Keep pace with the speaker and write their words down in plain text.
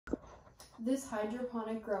This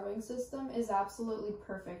hydroponic growing system is absolutely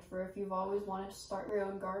perfect for if you've always wanted to start your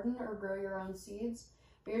own garden or grow your own seeds,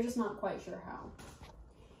 but you're just not quite sure how.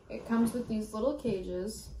 It comes with these little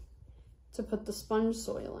cages to put the sponge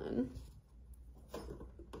soil in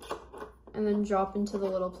and then drop into the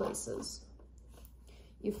little places.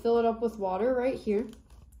 You fill it up with water right here,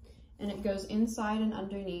 and it goes inside and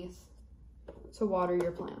underneath to water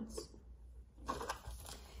your plants.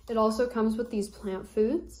 It also comes with these plant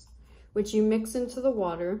foods, which you mix into the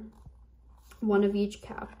water, one of each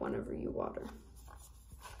cap whenever you water.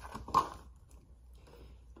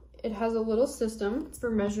 It has a little system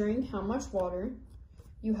for measuring how much water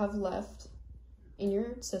you have left in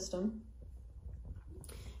your system.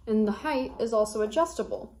 And the height is also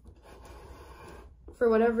adjustable for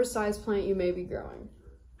whatever size plant you may be growing.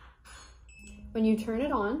 When you turn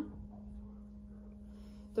it on,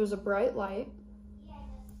 there's a bright light,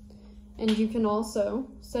 and you can also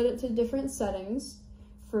set it to different settings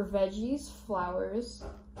for veggies, flowers,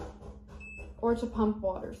 or to pump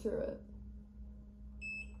water through it.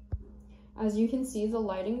 As you can see, the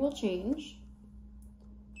lighting will change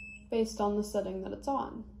based on the setting that it's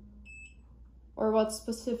on, or what's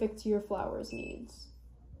specific to your flower's needs.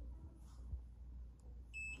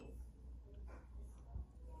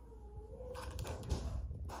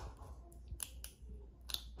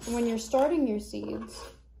 When you're starting your seeds,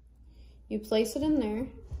 you place it in there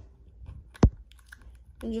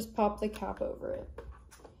and just pop the cap over it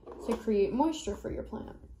to create moisture for your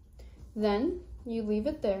plant. Then you leave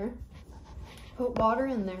it there, put water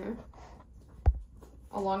in there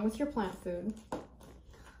along with your plant food,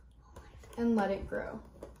 and let it grow.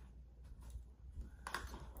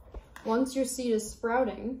 Once your seed is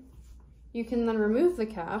sprouting, you can then remove the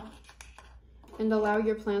cap and allow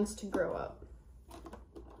your plants to grow up.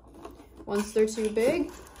 Once they're too big,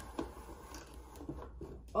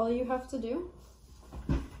 all you have to do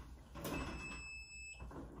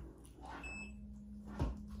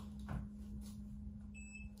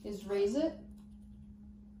is raise it,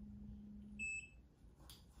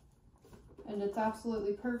 and it's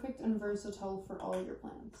absolutely perfect and versatile for all your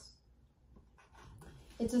plants.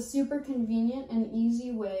 It's a super convenient and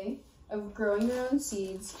easy way of growing your own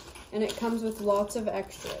seeds, and it comes with lots of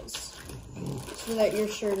extras so that you're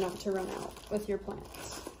sure not to run out with your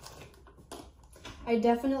plants. I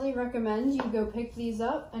definitely recommend you go pick these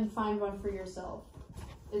up and find one for yourself.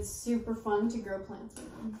 It's super fun to grow plants in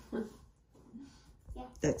them. Yeah.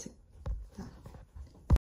 That's it.